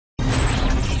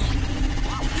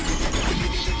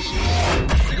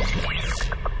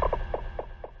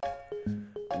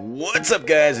What's up,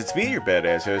 guys? It's me, your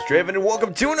badass host, Draven, and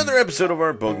welcome to another episode of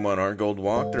our Pokemon Heart Gold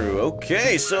walkthrough.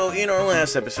 Okay, so in our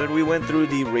last episode, we went through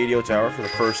the radio tower for the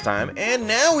first time, and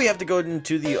now we have to go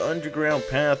into the underground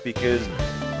path because,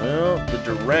 well, the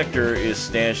director is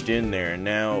stashed in there.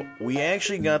 Now, we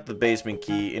actually got the basement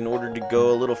key in order to go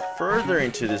a little further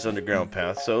into this underground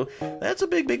path, so that's a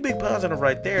big positive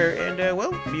right there. And,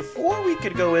 well, before we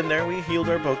could go in there, we healed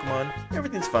our Pokemon.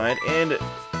 Everything's fine, and,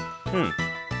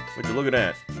 would you look at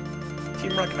that?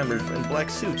 Team Rocket members in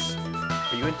black suits.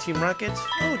 Are you in Team Rocket?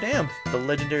 Oh, damn. The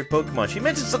legendary Pokemon. She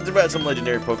mentioned something about some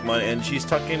legendary Pokemon, and she's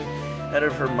talking out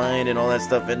of her mind and all that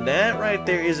stuff, and that right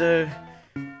there is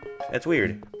that's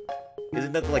weird.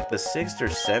 Isn't that like the 6th or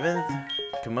 7th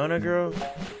kimono girl?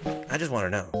 I just want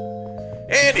to know.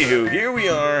 Anywho, here we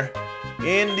are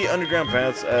in the underground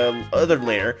path's other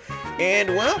lair, and,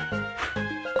 well,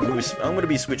 I'm going to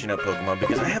be switching up Pokemon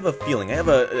because I have a feeling.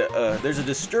 There's a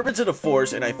disturbance in the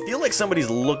force, and I feel like somebody's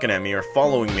looking at me or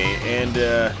following me, and,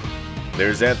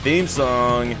 there's that theme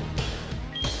song.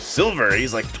 Silver,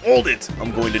 he's like, told it!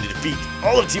 I'm going to defeat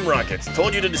all of Team Rocket.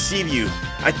 Told you to deceive you.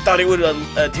 I thought it would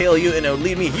tail you and it would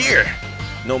lead me here.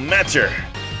 No matter.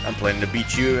 I'm planning to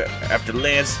beat you after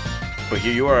Lance, but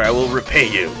here you are. I will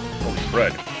repay you. Holy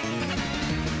crud.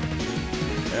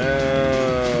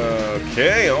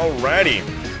 Okay, alrighty.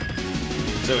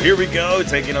 So here we go,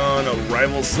 taking on a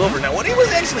rival Silver. Now, what he was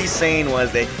actually saying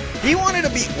was that he wanted to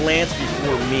beat Lance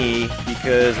before me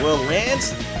because, well,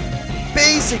 Lance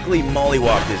basically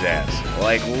mollywopped his ass.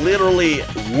 Like, literally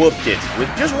whooped it with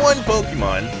just one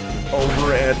Pokemon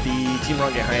over at the Team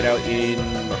Rocket hideout in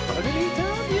Mahogany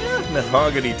Town? Yeah,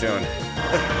 Mahogany Town.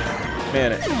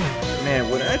 Man,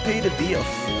 would I pay to be a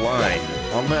fly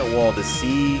on that wall to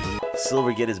see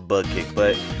Silver get his butt kicked,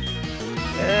 but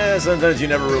sometimes you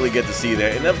never really get to see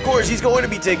that. And of course, he's going to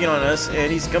be taking on us,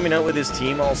 and he's coming out with his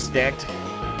team all stacked,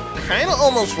 kind of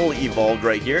almost fully evolved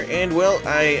right here. And, well,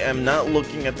 I am not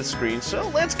looking at the screen, so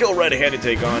let's go right ahead and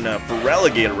take on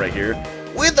PurpleRodri right here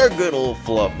with our good old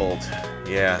Fluffbolt.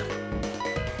 Yeah,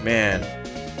 man,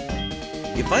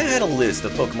 if I had a list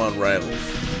of Pokemon rivals,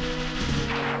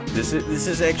 this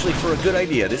is actually for a good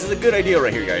idea. This is a good idea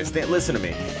right here, guys. Listen to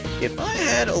me. If I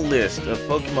had a list of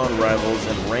Pokemon rivals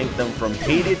and ranked them from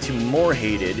hated to more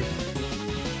hated,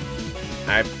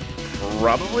 I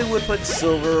probably would put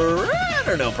Silver, I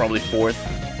don't know, probably 4th.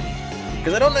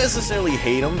 Because I don't necessarily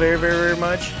hate him very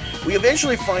much. We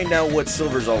eventually find out what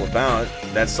Silver's all about.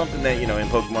 That's something that, you know, in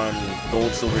Pokemon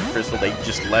Gold, Silver, and Crystal, they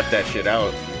just left that shit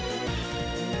out.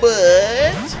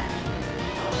 But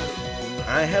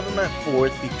I have him at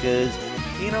 4th because,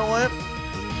 you know what?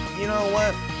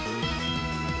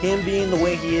 Him being the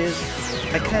way he is,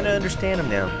 I kind of understand him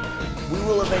now. We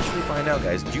will eventually find out,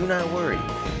 guys. Do not worry.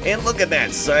 And look at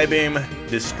that. Psybeam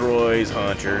destroys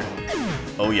Haunter.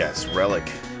 Oh, yes. Relic.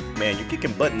 Man, you're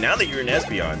kicking butt now that you're in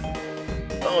Espeon.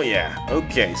 Oh, yeah.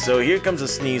 Okay, so here comes a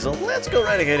Sneasel. Let's go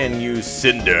right ahead and use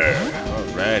Cinder.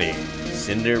 Alrighty.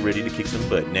 Cinder ready to kick some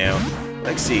butt. Now,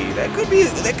 let's see. That could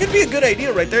be a good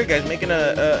idea right there, guys. Making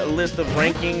a list of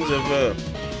rankings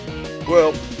of,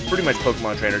 well, pretty much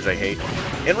Pokemon trainers I hate.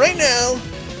 And right now,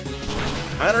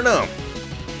 I don't know.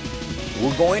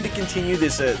 We're going to continue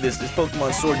this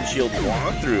Pokemon Sword and Shield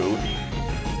walkthrough.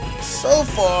 So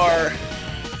far,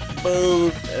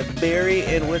 both Barry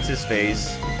and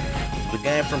what's-his-face, the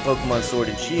guy from Pokemon Sword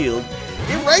and Shield,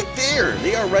 they're right there.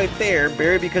 They are right there.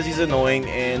 Barry because he's annoying,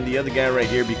 and the other guy right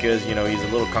here because, you know, he's a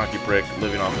little cocky prick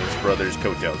living off of his brother's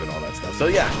coattails and all that stuff. So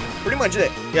yeah, pretty much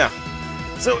it. Yeah.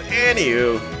 So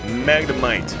anywho,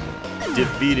 Magnemite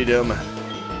defeated him.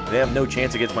 They have no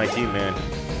chance against my team, man.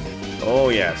 Oh,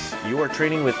 yes. You are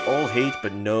training with all hate,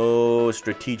 but no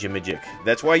strategic.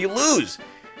 That's why you lose.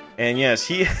 And, yes,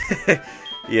 yeah,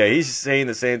 he's saying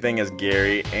the same thing as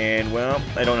Gary. And, well,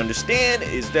 I don't understand.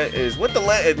 Is what the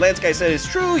Lance guy said is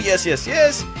true? Yes.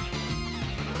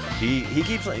 He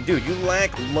keeps like, dude, you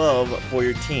lack love for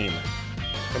your team.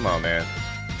 Come on, man.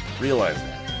 Realize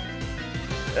that.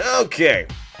 Okay.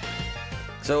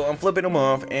 So I'm flipping them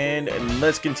off, and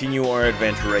let's continue our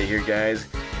adventure right here, guys.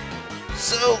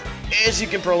 So, as you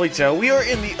can probably tell, we are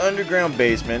in the underground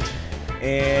basement,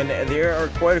 and there are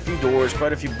quite a few doors,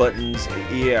 quite a few buttons.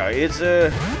 Yeah, it's a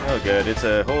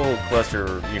whole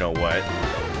cluster, you know what.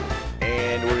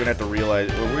 And we're gonna have to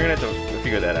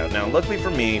figure that out. Now, luckily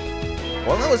for me,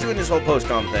 while I was doing this whole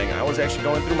post-com thing, I was actually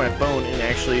going through my phone and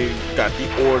actually got the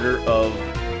order of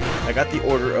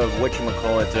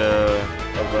whatchamacallit,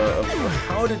 of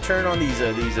how to turn on these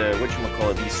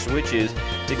switches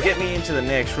to get me into the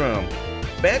next room.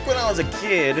 Back when I was a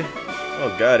kid,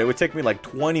 Oh god, it would take me like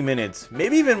 20 minutes,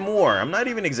 maybe even more. I'm not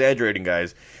even exaggerating,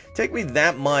 guys. Take me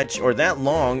that much or that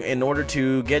long in order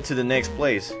to get to the next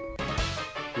place.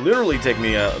 Literally take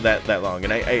me that long,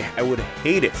 and I would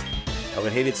hate it. I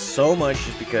would hate it so much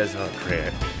just because, oh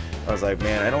crap. I was like,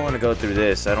 man, I don't want to go through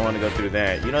this. I don't want to go through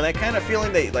that. You know, that kind of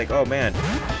feeling that, like, oh man,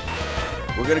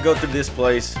 we're gonna go through this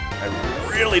place. I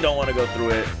really don't want to go through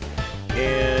it,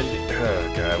 and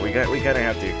oh god, we gotta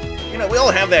have to. You know, we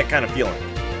all have that kind of feeling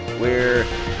where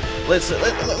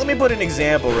let me put an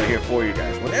example right here for you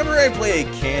guys. Whenever I play a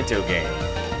Kanto game,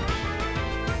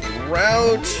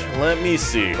 route, let me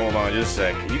see. Hold on just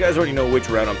a sec. You guys already know which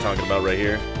route I'm talking about right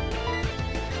here.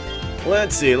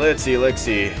 Let's see.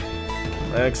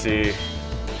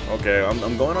 Okay,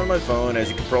 I'm going on my phone. As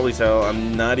you can probably tell,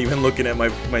 I'm not even looking at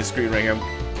my screen right here.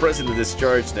 I'm pressing the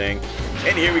discharge thing.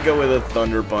 And here we go with a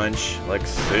Thunder Punch. Like,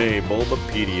 say,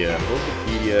 Bulbapedia.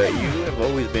 Bulbapedia, you have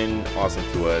always been awesome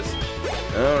to us.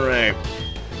 Alright.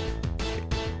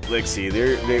 Let's see,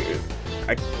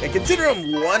 I consider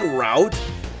them one route,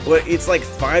 but it's like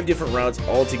 5 different routes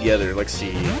all together. Let's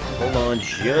see. Hold on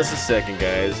just a second,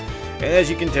 guys. As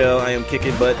you can tell, I am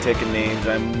kicking butt, taking names.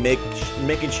 I'm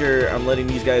making sure I'm letting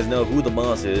these guys know who the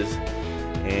boss is.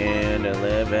 And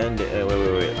 11,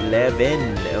 wait,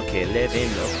 11. Okay,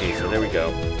 11. Okay, so there we go.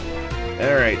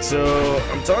 Alright, so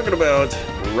I'm talking about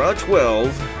Route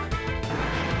 12,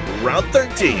 Route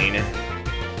 13,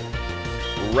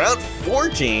 Route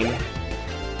 14,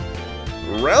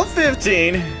 Route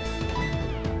 15.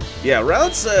 Yeah,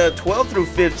 routes 12 through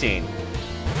 15.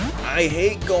 I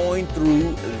hate going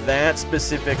through that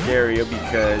specific area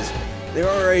because there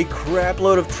are a crap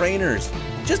load of trainers.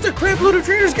 Just a crap load of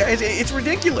trainers, guys. It's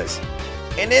ridiculous.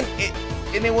 And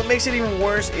then what makes it even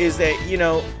worse is that, you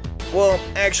know, well,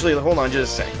 actually, hold on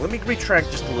just a sec. Let me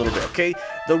retract just a little bit, okay?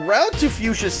 The route to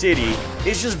Fuchsia City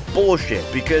is just bullshit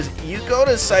because you go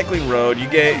to Cycling Road, you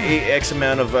get X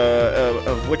amount of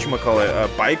whatchamacallit,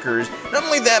 bikers. Not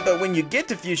only that, but when you get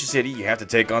to Fuchsia City, you have to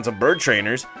take on some bird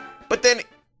trainers. But then,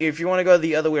 if you want to go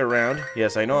the other way around,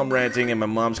 yes, I know I'm ranting and my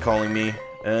mom's calling me.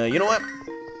 You know what?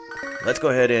 Let's go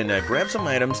ahead and grab some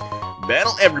items,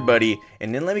 battle everybody,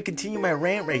 and then let me continue my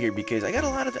rant right here because I got a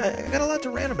lot to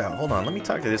rant about. Hold on, let me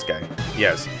talk to this guy.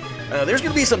 Yes, there's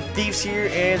gonna be some thieves here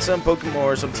and some Pokemon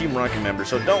or some Team Rocket members,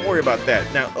 so don't worry about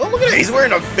that. Now, oh look at that, he's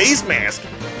wearing a face mask.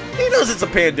 He knows it's a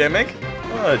pandemic.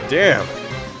 Oh damn.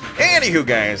 Anywho,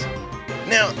 guys,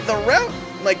 now the route,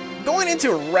 like going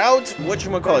into route,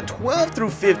 whatchamacallit, 12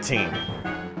 through 15,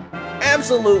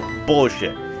 absolute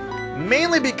bullshit.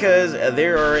 Mainly because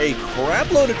there are a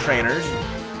crap load of trainers.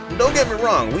 Don't get me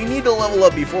wrong, we need to level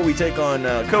up before we take on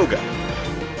Koga.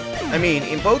 I mean,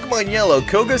 in Pokemon Yellow,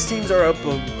 Koga's teams are up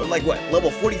like what, level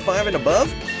 45 and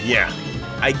above? Yeah,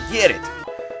 I get it.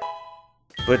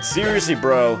 But seriously,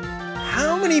 bro,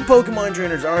 how many Pokemon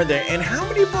trainers are there? And how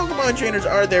many Pokemon trainers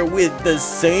are there with the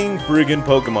same friggin'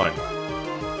 Pokemon?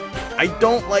 I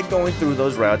don't like going through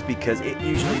those routes because it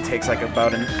usually takes like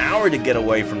about an hour to get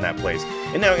away from that place.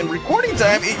 And now in recording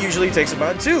time, it usually takes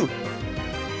about 2.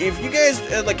 If you guys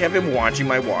like have been watching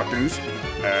my walkthroughs,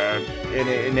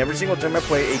 and every single time I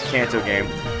play a Kanto game,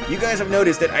 you guys have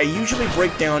noticed that I usually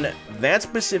break down that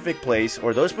specific place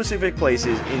or those specific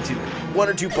places into 1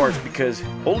 or 2 parts because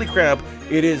holy crap,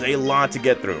 it is a lot to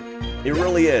get through. It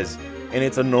really is, and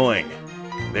it's annoying.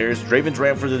 There's Draven's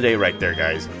rant for the day right there,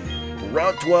 guys.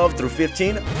 Route 12 through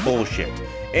 15, bullshit.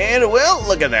 And, well,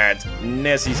 look at that.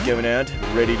 Nessie's coming out,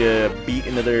 ready to beat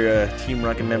another Team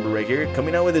Rocket member right here.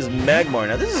 Coming out with his Magmar.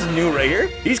 Now, this is new right here.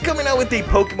 He's coming out with a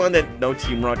Pokemon that no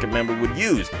Team Rocket member would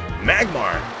use.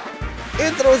 Magmar.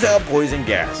 It throws out poison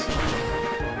gas.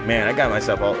 Man, I got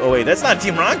myself all... Oh, wait, that's not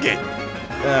Team Rocket.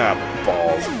 Ah,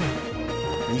 balls.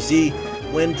 You see,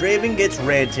 when Draven gets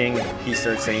ranting, he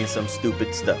starts saying some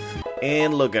stupid stuff.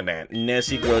 And look at that.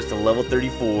 Nessie grows to level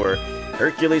 34.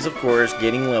 Hercules, of course,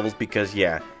 getting levels because,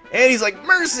 yeah. And he's like,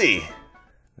 Mercy!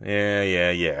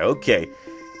 Yeah, okay.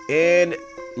 And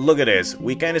look at this.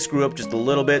 We kind of screw up just a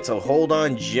little bit, so hold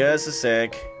on just a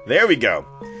sec. There we go.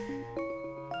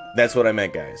 That's what I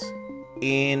meant, guys.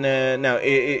 Now,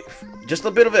 just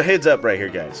a bit of a heads up right here,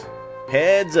 guys.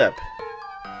 Heads up.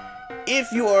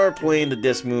 If you are playing the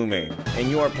Desmume, and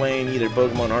you are playing either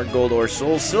Pokemon Heart Gold or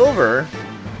Soul Silver,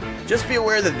 just be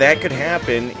aware that that could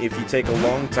happen if you take a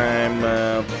long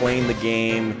time playing the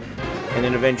game, and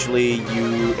then eventually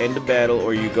you end a battle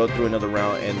or you go through another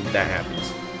route, and that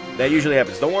happens. That usually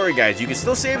happens. Don't worry, guys. You can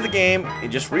still save the game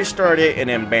and just restart it, and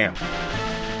then bam,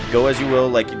 go as you will,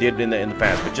 like you did in the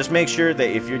past. But just make sure that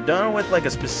if you're done with like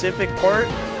a specific part,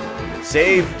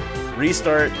 save,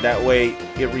 restart. That way,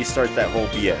 it restarts that whole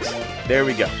BS. There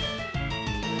we go.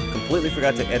 completely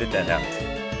forgot to edit that out.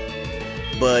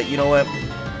 But you know what?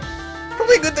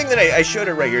 Probably a good thing that I showed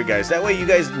it right here, guys. That way you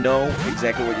guys know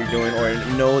exactly what you're doing, or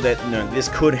know that this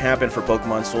could happen for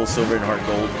Pokemon Soul Silver and Heart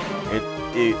Gold.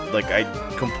 Like, I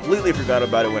completely forgot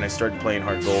about it when I started playing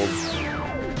Heart Gold.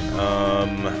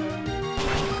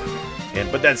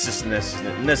 But that's just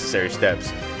necessary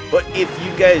steps. But if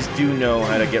you guys do know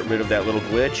how to get rid of that little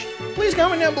glitch, please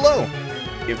comment down below.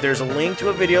 If there's a link to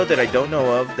a video that I don't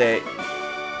know of that,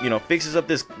 fixes up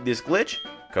this glitch,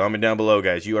 comment down below,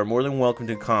 guys. You are more than welcome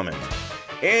to comment.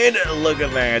 And look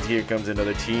at that. Here comes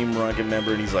another Team Rocket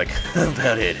member, and he's like, how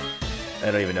about it? I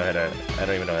don't even know how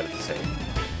to say it.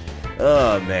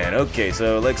 Oh man. Okay,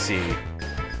 so let's see.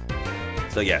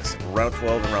 So yes, Route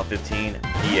 12 and Route 15,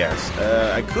 yes.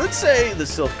 I could say the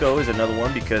Scykoh is another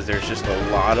one because there's just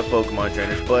a lot of Pokemon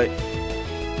trainers, but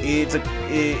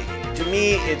to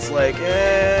me, it's like,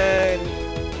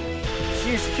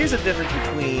 here's the difference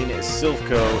between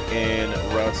Scykoh and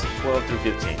routes 12 through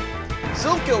 15.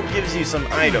 Scykoh gives you some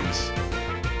items.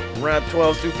 Route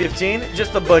 12 through 15,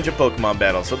 just a bunch of Pokemon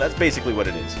battles. So that's basically what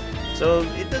it is. So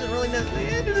it doesn't really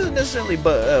necessarily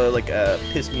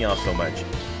piss me off so much.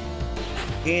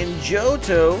 In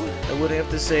Johto, I would have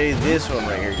to say this one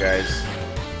right here, guys.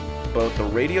 Both the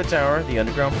radio tower, the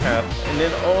underground path, and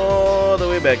then all the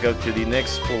way back up to the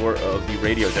next floor of the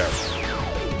radio tower.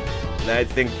 And I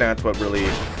think that's what really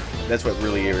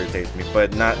irritates me,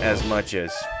 but not as much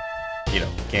as,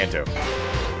 Kanto.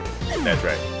 That's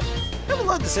right. I have a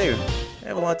lot to say. I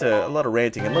have a lot of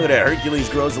ranting. And look at that, Hercules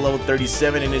grows to level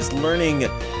 37 and is learning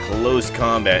close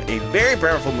combat. A very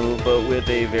powerful move, but with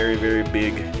a very, very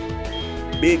big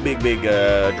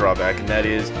drawback, and that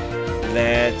is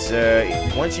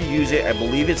that once you use it, I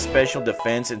believe it's special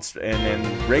defense and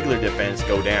then regular defense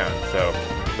go down. So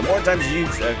the more times you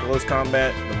use close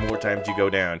combat, the more times you go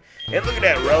down. And look at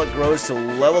that, Relic grows to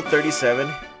level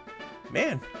 37.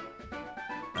 Man,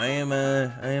 I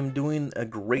am doing a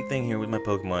great thing here with my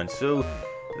Pokemon. So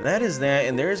that is that,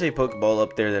 and there is a Pokeball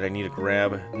up there that I need to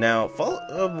grab. Now,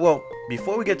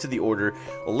 before we get to the order,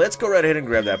 let's go right ahead and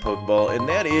grab that Pokeball, and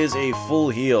that is a full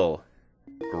heal.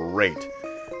 Great.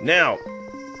 Now,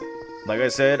 like I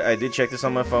said, I did check this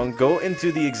on my phone. Go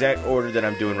into the exact order that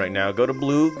I'm doing right now. Go to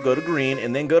blue, go to green,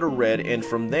 and then go to red, and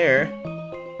from there,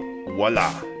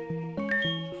 voila.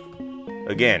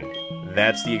 Again,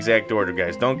 that's the exact order,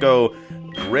 guys. Don't go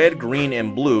red, green,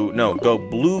 and blue. No, go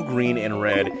blue, green, and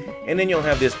red, and then you'll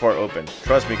have this part open.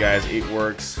 Trust me, guys, it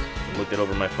works. I looked it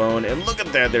over my phone, and look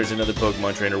at that. There's another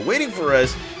Pokemon trainer waiting for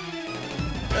us.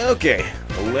 Okay,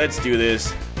 let's do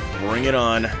this. Bring it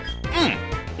on.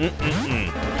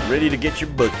 Ready to get your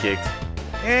butt kicked.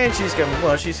 And she's coming.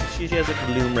 Well, she has a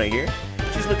gloom right here.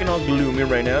 She's looking all gloomy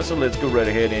right now, so let's go right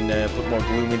ahead and put more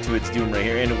gloom into its doom right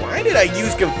here. And why did I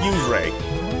use Confuse Ray?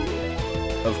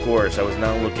 Of course, I was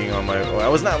not looking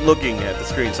at the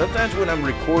screen. Sometimes when I'm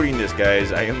recording this,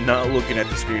 guys, I am not looking at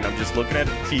the screen. I'm just looking at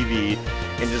the TV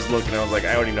and just looking. I was like,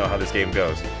 I already know how this game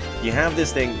goes. You have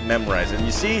this thing memorized, and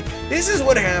you see, this is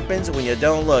what happens when you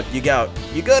don't look. You go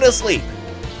to sleep.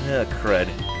 Oh, crud.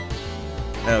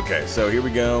 Okay, so here we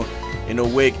go. In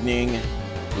Awakening.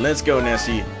 Let's go,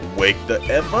 Nessie. Wake the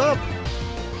F up.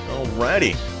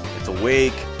 Alrighty. It's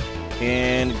awake.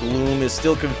 And Gloom is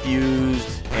still confused.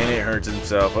 And it hurts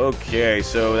himself. Okay,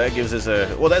 so that gives us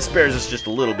that spares us just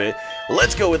a little bit.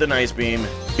 Let's go with an Ice Beam.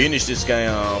 Finish this guy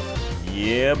off.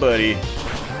 Yeah, buddy.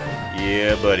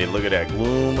 Yeah, buddy. Look at that.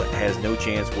 Gloom has no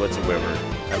chance whatsoever.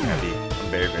 I'm happy. I'm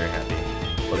very, very happy.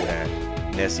 Look at that.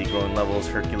 Nessie growing levels,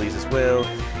 Hercules as well.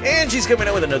 And she's coming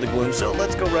out with another Gloom, so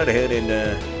let's go right ahead and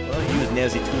use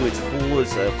Nessie to its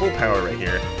full power right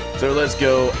here. So let's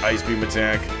go. Ice Beam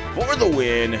attack for the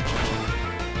win.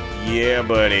 Yeah,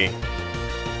 buddy.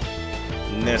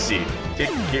 Nessie,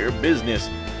 taking care of business.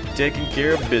 Taking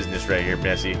care of business right here,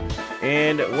 Nessie.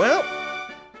 And, well,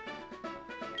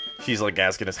 she's like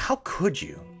asking us, how could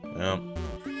you? Well,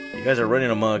 you guys are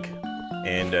running amok,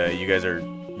 and you guys are,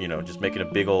 just making a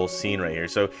big old scene right here.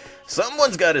 So,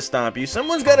 someone's got to stop you.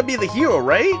 Someone's got to be the hero,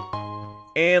 right?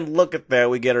 And look at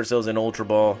that. We get ourselves an Ultra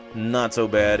Ball. Not so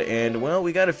bad. And, well,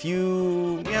 we got a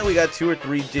few, we got 2 or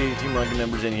 3 Team Rocket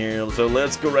members in here. So,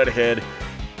 let's go right ahead.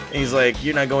 And he's like,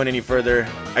 you're not going any further.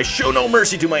 I show no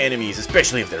mercy to my enemies,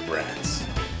 especially if they're brats.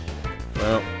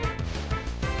 Well,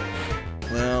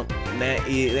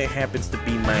 that happens to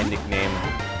be my nickname.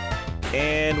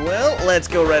 And, well, let's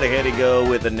go right ahead and go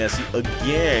with a Nessie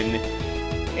again.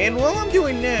 And while I'm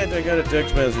doing that, I got a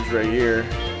text message right here.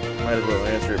 Might as well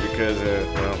answer it because,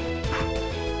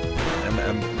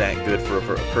 I'm that good for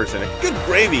a person. Good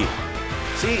gravy!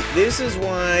 See, this is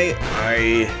why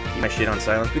I my shit on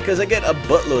silence because I get a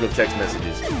buttload of text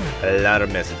messages. A lot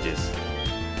of messages.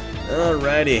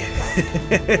 Alrighty.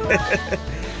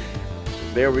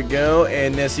 There we go.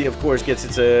 And Nessie, of course, gets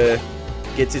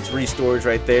its restores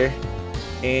right there.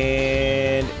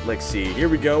 And let's see. Here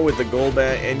we go with the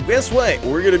Golbat. And guess what?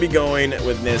 We're going to be going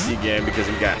with Nessie again because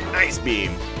we got Ice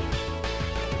Beam.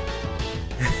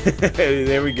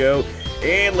 There we go.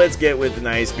 And let's get with an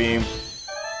Ice Beam.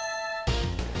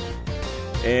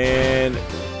 And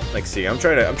let's see. I'm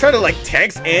trying to like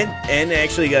text and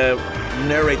actually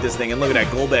narrate this thing. And look at that,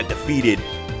 Golbat defeated.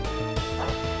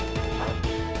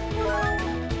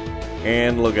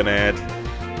 And look at that.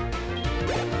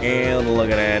 And look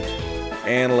at that.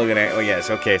 And look at that. Oh yes.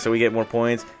 Okay. So we get more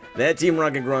points. That Team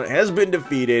Rocket Grunt has been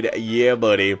defeated. Yeah,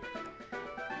 buddy.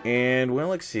 And well,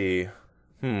 let's see.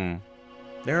 There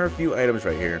are a few items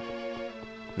right here.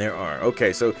 There are.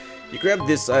 Okay, so you grab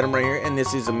this item right here, and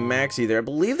this is a maxi there. I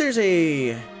believe there's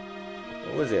a...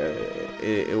 What was it?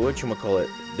 Whatchamacallit?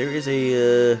 There is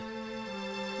a...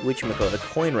 Whatchamacallit? A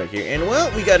coin right here. And,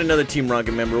 well, we got another Team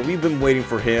Rocket member. We've been waiting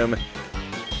for him.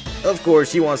 Of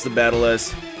course, he wants to battle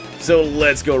us. So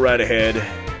let's go right ahead.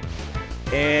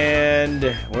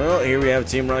 And, well, here we have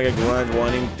Team Rocket Grunt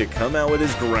wanting to come out with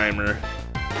his Grimer.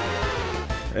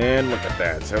 And look at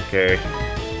that. Okay.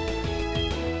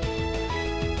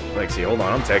 Let's see, hold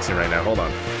on, I'm texting right now, hold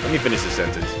on. Let me finish this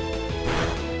sentence.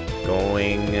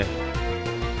 Going to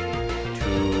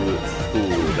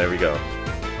school, there we go.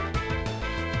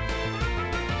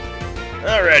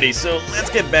 Alrighty, so let's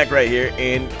get back right here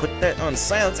and put that on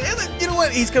silence. And then, you know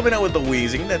what, he's coming out with the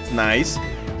Wheezing, that's nice.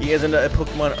 He hasn't a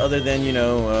Pokemon other than,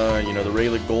 the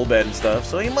regular Golbat and stuff,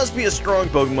 so he must be a strong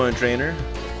Pokemon trainer.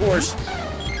 Of course.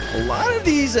 A lot of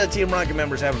these Team Rocket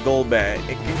members have Golbat.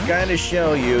 It can kind of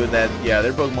show you that, yeah,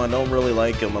 their Pokemon don't really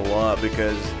like him a lot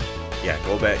because, yeah,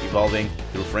 Golbat evolving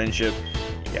through friendship.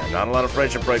 Yeah, not a lot of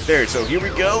friendship right there. So here we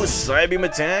go, Psybeam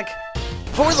attack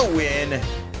for the win.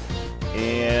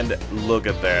 And look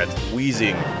at that.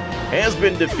 Wheezing has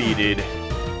been defeated.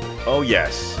 Oh,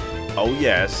 yes. Oh,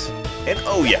 yes. And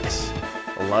oh, yes.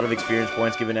 A lot of experience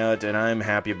points given out, and I'm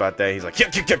happy about that. He's like,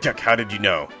 yuck, yuck, yuck, yuck. How did you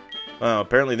know? Well,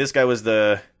 apparently this guy was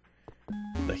the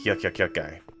yuck, yuck, yuck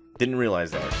guy. Didn't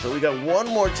realize that. So we got one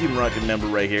more Team Rocket member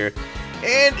right here.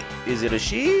 And is it a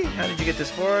she? How did you get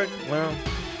this far? Well,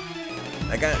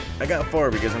 I got far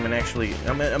because I'm an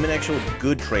actual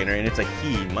good trainer, and it's a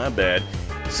he. My bad.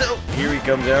 So here he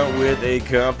comes out with a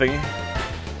copy.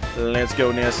 Let's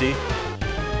go, Nessie.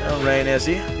 All right,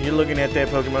 Nessie. You're looking at that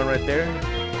Pokemon right there.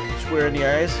 Square in the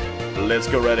eyes. Let's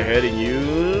go right ahead and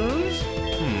use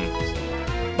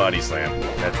Body Slam.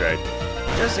 That's right.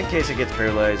 Just in case it gets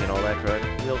paralyzed and all that crud.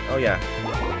 Oh yeah,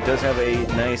 it does have a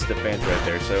nice defense right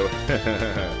there, so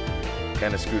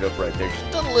kind of screwed up right there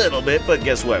just a little bit, but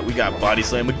guess what? We got Body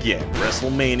Slam again.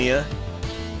 WrestleMania.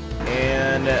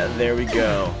 And there we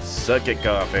go. Suck it,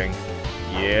 coughing.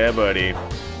 Yeah, buddy.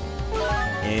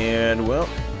 And, well,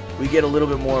 we get a little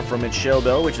bit more from its Shell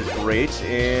Bell, which is great,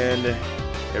 and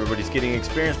everybody's getting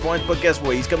experience points, but guess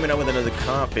what? He's coming out with another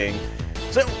coughing.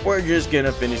 So we're just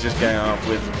gonna finish this guy off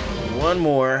with one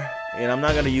more, and I'm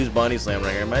not gonna use Body Slam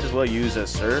right here. I might as well use a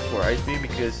Surf or Ice Beam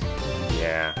because,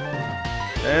 yeah.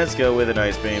 Let's go with an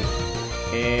Ice Beam,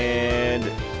 and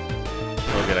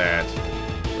look at that.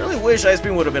 Really wish Ice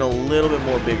Beam would have been a little bit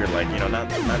more bigger, like, you know,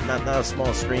 not a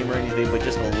small stream or anything, but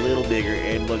just a little bigger.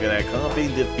 And look at that,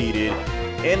 Coughing defeated,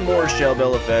 and more Shell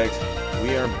Bell effect.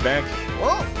 We are back,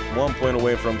 well, 1 point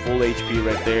away from full HP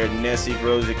right there. Nessie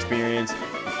grows experience.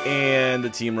 And the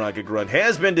Team Rocket Grunt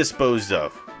has been disposed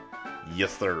of.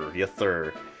 Yes, sir. Yes,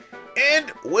 sir.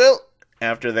 And, well,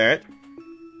 after that,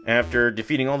 after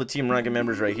defeating all the Team Rocket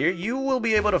members right here, you will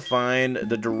be able to find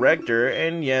the director.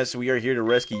 And yes, we are here to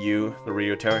rescue you. The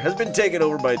radio tower has been taken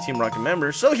over by a Team Rocket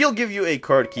member, so he'll give you a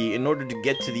card key in order to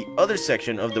get to the other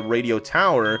section of the radio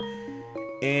tower.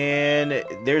 And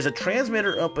there's a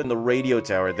transmitter up in the radio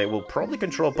tower that will probably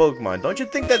control Pokemon. Don't you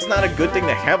think that's not a good thing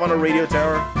to have on a radio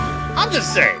tower? I'm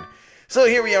just saying. So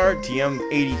here we are,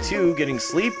 TM82 getting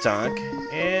Sleep Talk.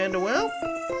 And, well,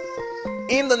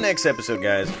 in the next episode,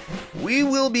 guys, we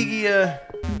will be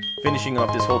finishing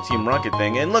off this whole Team Rocket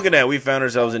thing. And look at that, we found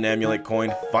ourselves an Amulet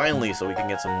coin, finally, so we can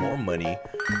get some more money.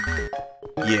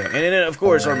 Yeah, and then, of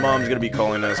course, our mom's going to be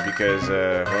calling us because,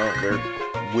 well,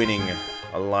 we're winning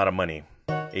a lot of money.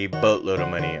 A boatload of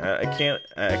money. I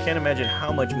can't imagine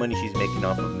how much money she's making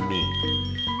off of me.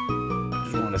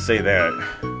 Just want to say that.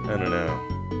 I don't know.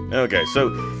 Okay, so,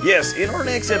 yes, in our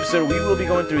next episode, we will be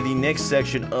going through the next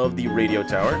section of the radio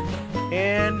tower.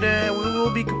 And we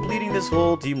will be completing this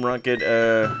whole Team Rocket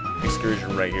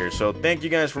excursion right here. So, thank you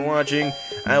guys for watching.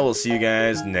 I will see you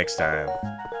guys next time.